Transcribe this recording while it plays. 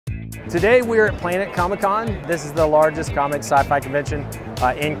Today we're at Planet Comicon. This is the largest comic sci-fi convention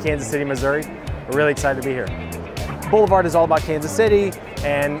in Kansas City, Missouri. We're really excited to be here. Boulevard is all about Kansas City,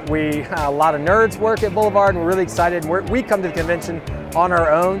 and a lot of nerds work at Boulevard, and we're really excited. We come to the convention on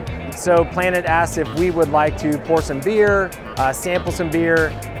our own, so Planet asked if we would like to pour some beer, sample some beer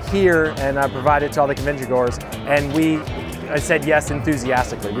here, and provide it to all the convention goers. And we said yes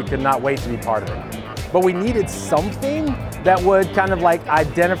enthusiastically. We could not wait to be part of it. But we needed something that would kind of like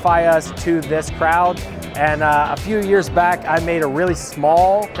identify us to this crowd. And a few years back, I made a really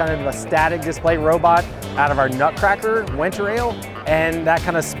small, kind of a static display robot out of our Nutcracker winter ale. And that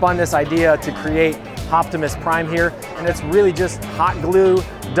kind of spun this idea to create Hoptimus Prime here. And it's really just hot glue,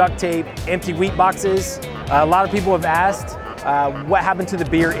 duct tape, empty wheat boxes. A lot of people have asked what happened to the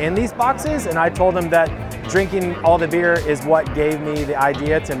beer in these boxes. And I told them that drinking all the beer is what gave me the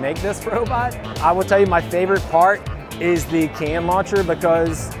idea to make this robot. I will tell you my favorite part is the can launcher,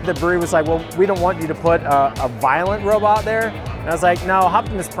 because the brewery was like, well, we don't want you to put a violent robot there. And I was like, no,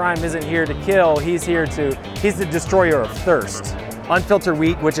 Optimus Prime isn't here to kill, he's the destroyer of thirst. Unfiltered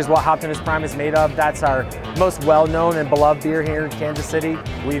Wheat, which is what Optimus Prime is made of, that's our most well-known and beloved beer here in Kansas City.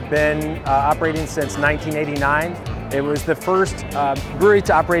 We've been operating since 1989. It was the first brewery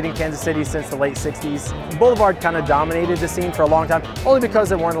to operate in Kansas City since the late 60s. Boulevard kind of dominated the scene for a long time, only because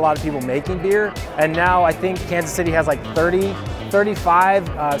there weren't a lot of people making beer. And now I think Kansas City has like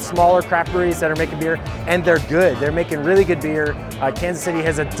 35 smaller craft breweries that are making beer, and they're good. They're making really good beer. Kansas City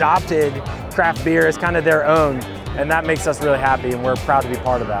has adopted craft beer as kind of their own, and that makes us really happy, and we're proud to be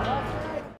part of that.